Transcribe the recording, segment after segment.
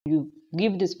You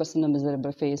give this person a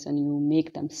miserable face and you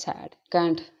make them sad.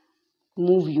 Can't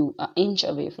move you an inch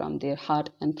away from their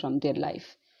heart and from their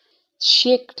life.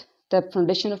 Shaked. The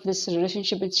foundation of this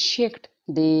relationship is shaked.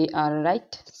 They are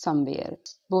right somewhere.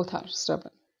 Both are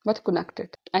stubborn but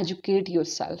connected. Educate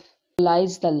yourself.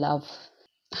 Realize the love.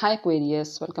 Hi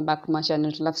Aquarius, welcome back to my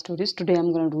channel Love Stories. Today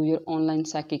I'm going to do your online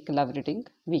psychic love reading,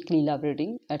 weekly love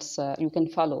reading. It's you can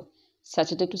follow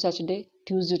Saturday to Saturday,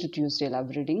 Tuesday to Tuesday love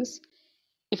readings.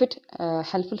 If it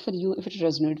helpful for you, if it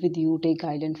resonate with you, take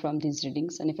guidance from these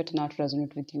readings, and if it not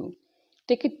resonate with you,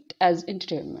 take it as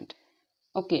entertainment.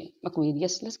 Okay,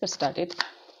 Aquarius, let's get started.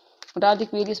 What are the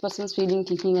Aquarius person's feeling,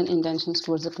 thinking, and intentions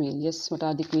towards Aquarius? What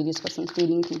are the Aquarius person's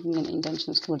feeling, thinking, and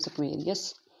intentions towards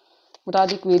Aquarius? What are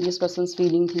the Aquarius person's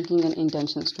feeling, thinking, and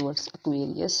intentions towards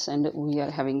Aquarius? And we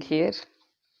are having here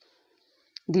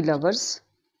the Lovers,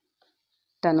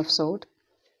 Ten of Swords,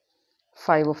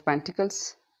 Five of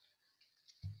Pentacles,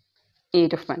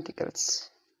 Eight of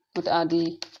Pentacles. What are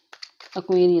the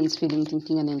Aquarians feeling,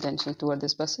 thinking, and intentions toward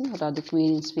this person? What are the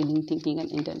Aquarians feeling, thinking,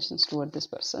 and intentions toward this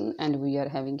person? And we are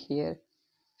having here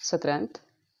Strength,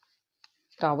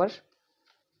 Tower,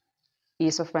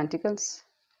 Ace of Pentacles,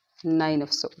 Nine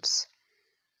of Swords.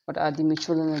 What are the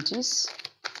mutual energies?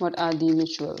 What are the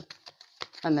mutual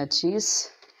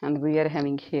energies? And we are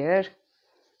having here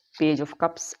Page of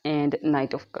Cups and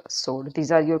Knight of Swords.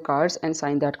 These are your cards and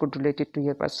sign that could relate it to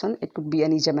your person. It could be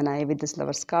any Gemini with this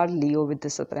Lover's card, Leo with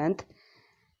this Strength,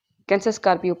 Cancer,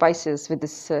 Scorpio, Pisces with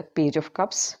this Page of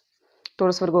Cups,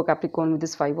 Taurus, Virgo, Capricorn with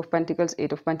this Five of Pentacles,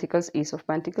 Eight of Pentacles, Ace of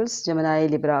Pentacles, Gemini,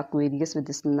 Libra, Aquarius with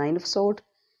this Nine of Swords,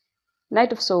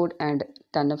 Knight of Swords, and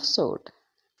Ten of Swords.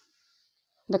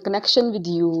 The connection with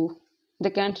you,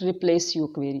 they can't replace you,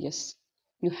 Aquarius.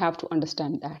 You have to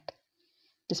understand that.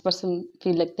 This person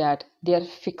feel like that they are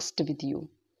fixed with you.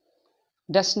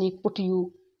 Destiny put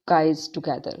you guys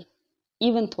together.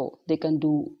 Even though they can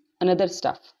do another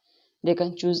stuff, they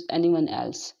can choose anyone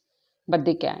else, but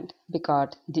they can't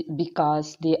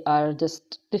because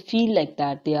they feel like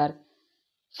that they are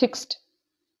fixed.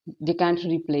 They can't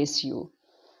replace you.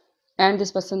 And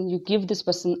this person, you give this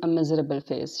person a miserable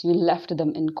face, you left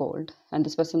them in cold. And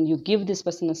this person, you give this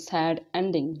person a sad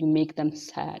ending, you make them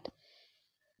sad.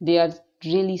 They are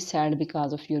really sad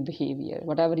because of your behavior.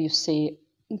 Whatever you say,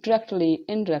 directly,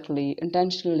 indirectly,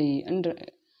 intentionally,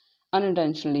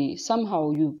 unintentionally, somehow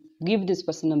you give this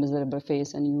person a miserable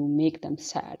face and you make them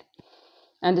sad.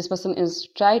 And this person is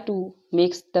try to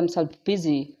make themselves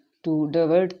busy to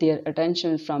divert their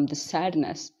attention from this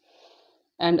sadness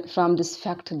and from this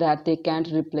fact that they can't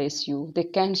replace you. They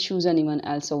can't choose anyone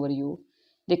else over you.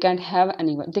 They can't have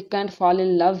anyone. They can't fall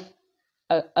in love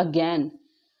again.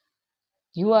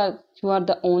 You are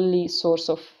the only source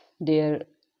of their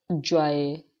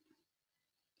joy,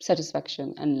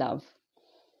 satisfaction, and love.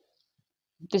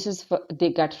 This is what they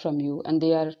get from you, and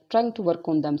they are trying to work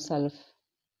on themselves,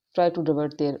 try to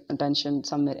divert their attention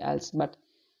somewhere else. But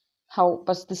how?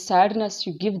 But the sadness,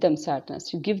 you give them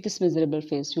sadness, you give this miserable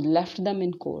face, you left them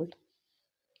in cold.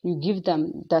 You give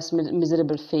them this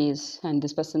miserable face, and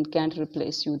this person can't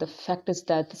replace you. The fact is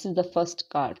that this is the first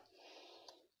card.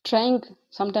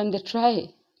 Sometimes they try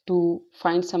to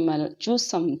find someone, choose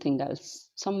something else,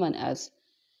 someone else,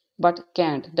 but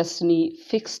can't. Destiny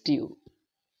fixed you.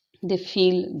 They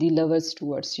feel the lovers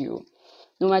towards you.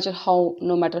 No matter how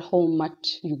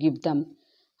much you give them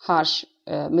harsh,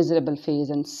 miserable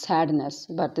face and sadness,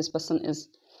 but this person is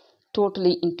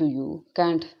totally into you,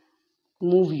 can't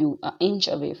move you an inch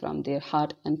away from their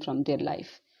heart and from their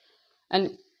life.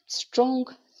 And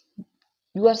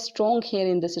you are strong here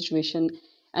in the situation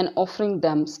and offering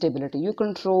them stability. You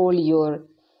control your,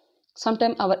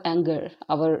 sometimes our anger,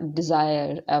 our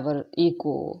desire, our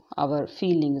ego, our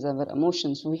feelings, our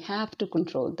emotions, we have to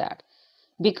control that.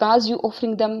 Because you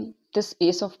offering them this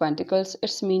Ace of Pentacles,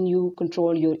 it's mean you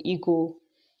control your ego,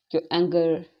 your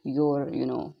anger, your,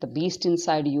 the beast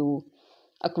inside you,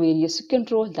 Aquarius. You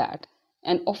control that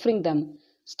and offering them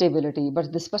stability.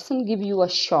 But this person give you a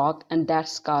shock, and that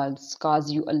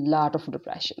cause you a lot of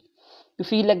depression. You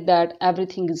feel like that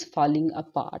everything is falling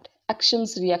apart.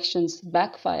 Actions, reactions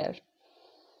backfire.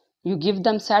 You give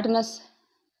them sadness,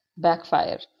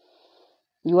 backfire.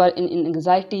 You are in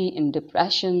anxiety, in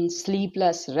depression,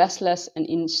 sleepless, restless, and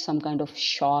in some kind of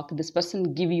shock. This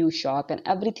person give you shock and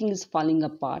everything is falling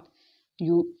apart.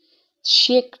 You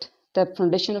shaked. The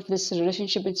foundation of this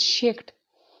relationship is shaked.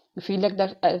 You feel like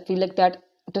that. I feel like that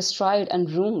destroyed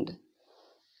and ruined.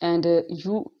 And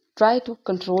you try to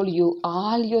control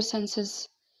all your senses,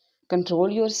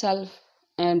 control yourself,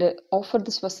 and offer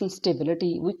this person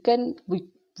stability. We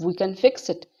can fix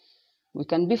it. We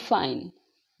can be fine.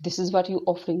 This is what you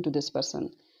offering to this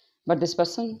person. But this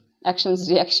person, actions,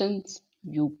 reactions,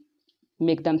 you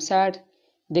make them sad,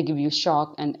 they give you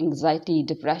shock and anxiety,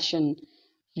 depression.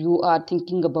 You are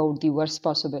thinking about the worst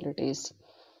possibilities.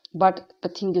 But the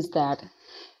thing is that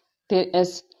there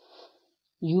is,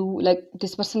 you like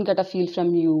this person get a feel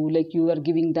from you, like you are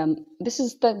giving them, this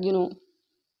is the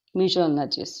mutual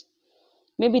nudges.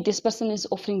 Maybe this person is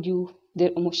offering you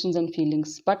their emotions and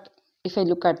feelings, but if I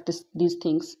look at these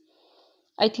things,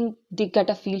 I think they get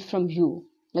a feel from you,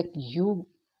 like you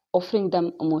offering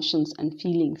them emotions and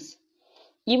feelings.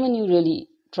 Even you really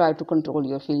try to control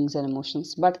your feelings and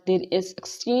emotions, but there is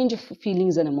exchange of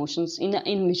feelings and emotions in an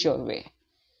immature way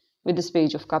with this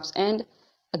page of cups. And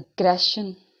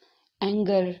aggression,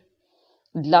 anger,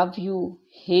 love you,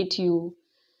 hate you,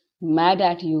 mad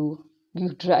at you, you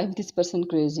drive this person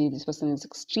crazy. This person is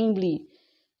extremely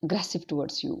aggressive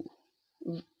towards you.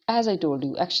 As I told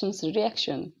you, actions,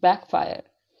 reaction, backfire.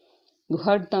 You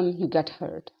hurt them, you get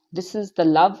hurt. This is the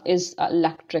love is an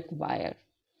electric wire.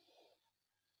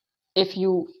 If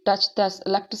you touch that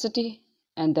electricity,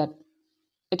 and that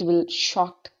it will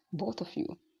shock both of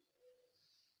you.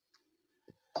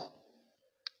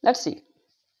 Let's see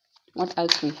what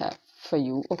else we have for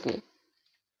you. Okay,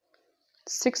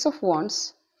 Six of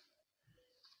Wands,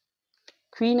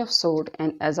 Queen of Swords,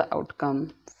 and as an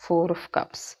outcome, Four of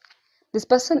Cups. This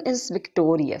person is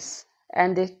victorious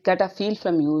and they get a feel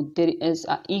from you. There is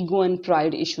a ego and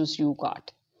pride issues you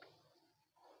got.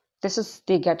 This is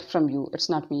they get from you. It's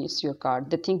not me, it's your card.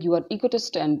 They think you are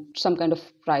egotist and some kind of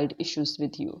pride issues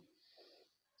with you.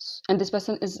 And this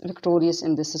person is victorious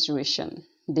in this situation.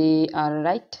 They are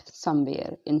right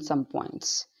somewhere in some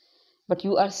points. But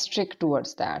you are strict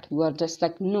towards that. You are just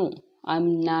like, no,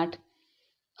 I'm not.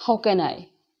 How can I?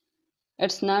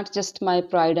 It's not just my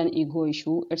pride and ego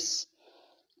issue. It's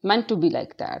meant to be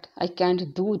like that. I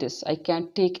can't do this. I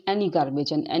can't take any garbage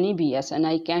and any BS, and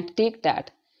I can't take that.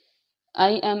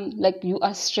 I am like, you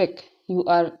are strict. You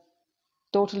are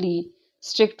totally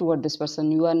strict toward this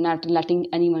person. You are not letting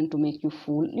anyone to make you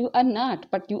fool. You are not,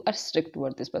 but you are strict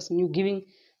toward this person. You're giving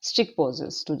strict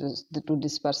poses to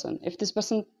this person. If this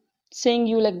person saying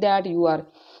you like that, you are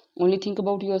only think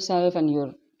about yourself and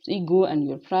your ego and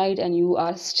your pride, and you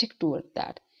are strict toward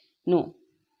that. No,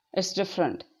 it's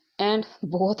different. And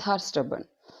both are stubborn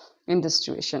in this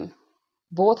situation.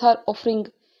 Both are offering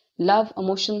love,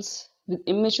 emotions with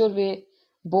immature way.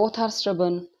 Both are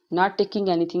stubborn, not taking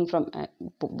anything from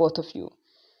both of you.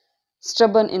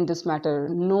 Stubborn in this matter.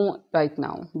 No, right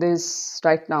now. There's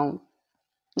right now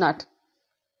not,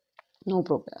 no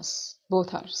progress.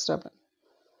 Both are stubborn,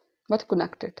 but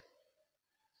connected.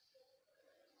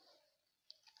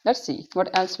 Let's see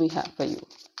what else we have for you.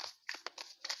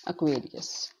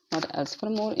 Aquarius. What else for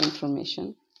more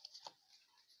information?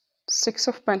 Six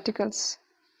of Pentacles,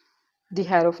 the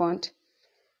Hierophant,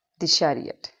 the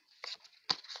Chariot.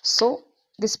 So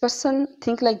this person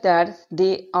think like that.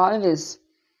 They always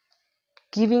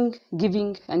giving,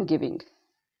 giving, and giving.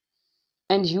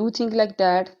 And you think like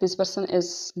that. This person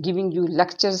is giving you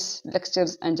lectures,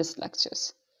 lectures, and just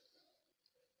lectures.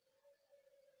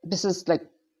 This is like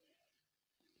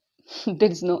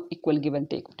there is no equal give and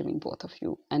take between both of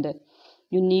you, and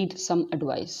you need some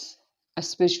advice, a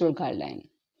spiritual guideline.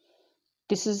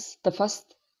 This is the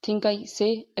first thing I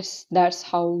say. It's that's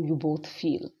how you both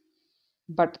feel.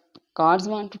 But cards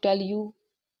want to tell you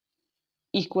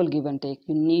equal give and take.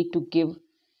 You need to give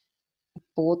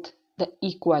both the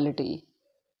equality,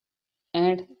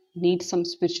 and need some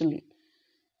spiritual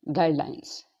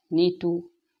guidelines. Need to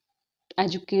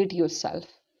educate yourself.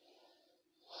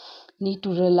 Need to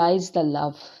realize the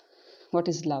love. What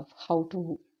is love? How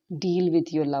to deal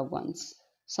with your loved ones.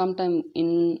 Sometimes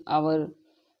in our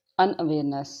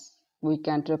unawareness, we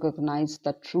can't recognize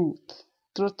the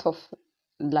truth of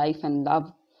life and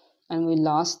love, and we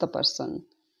lost the person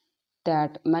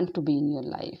that meant to be in your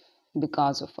life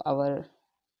because of our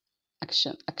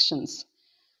actions.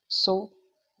 So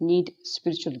need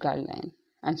spiritual guideline,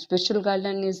 and spiritual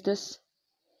guideline is this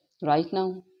right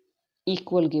now: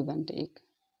 equal give and take,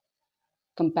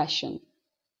 compassion,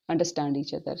 understand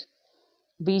each other,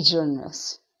 be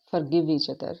generous, forgive each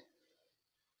other,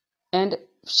 and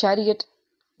Chariot,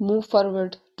 move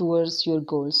forward towards your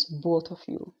goals, both of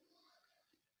you.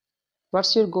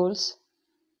 What's your goals?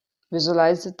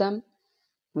 Visualize them,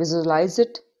 visualize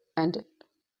it, and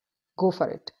go for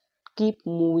it. Keep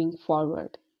moving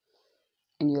forward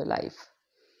in your life.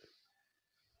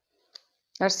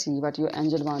 Let's see what your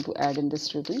angel want to add in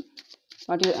this reading.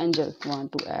 What your angel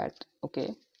want to add?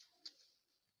 Okay.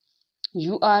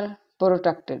 You are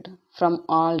protected from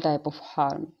all type of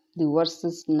harm. The worst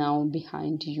is now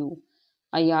behind you.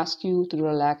 I ask you to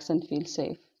relax and feel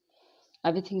safe.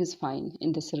 Everything is fine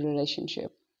in this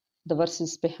relationship. The worst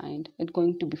is behind. It's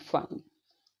going to be fine.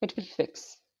 It will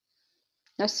fix.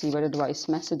 Let's see what advice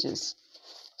messages.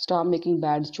 Stop making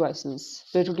bad choices.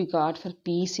 Pray to God for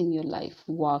peace in your life.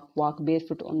 Walk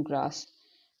barefoot on grass.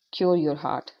 Cure your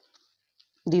heart.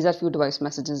 These are few advice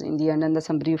messages in the end, and the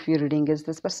summary of your reading is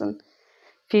this person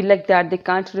feel like that they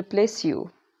can't replace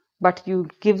you, but you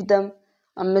give them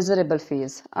a miserable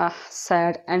phase, a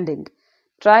sad ending.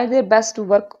 Try their best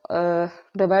to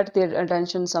divert their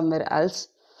attention somewhere else,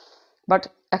 but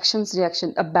actions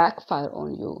reaction a backfire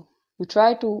on you. You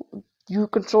try to you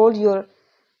control your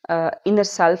inner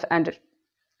self and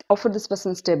offer this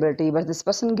person stability, but this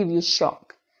person give you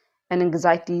shock and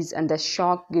anxieties, and the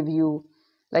shock give you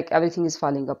like everything is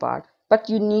falling apart. But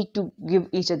you need to give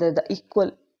each other the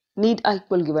equal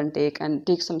give and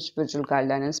take some spiritual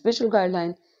guideline, and spiritual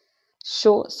guideline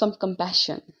show some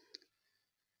compassion.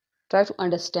 Try to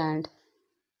understand.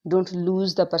 Don't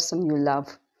lose the person you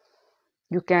love.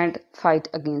 You can't fight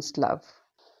against love.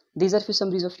 These are few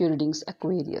summaries of your readings,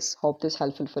 Aquarius. Hope this is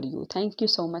helpful for you. Thank you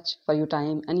so much for your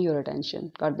time and your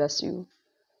attention. God bless you.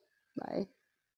 Bye.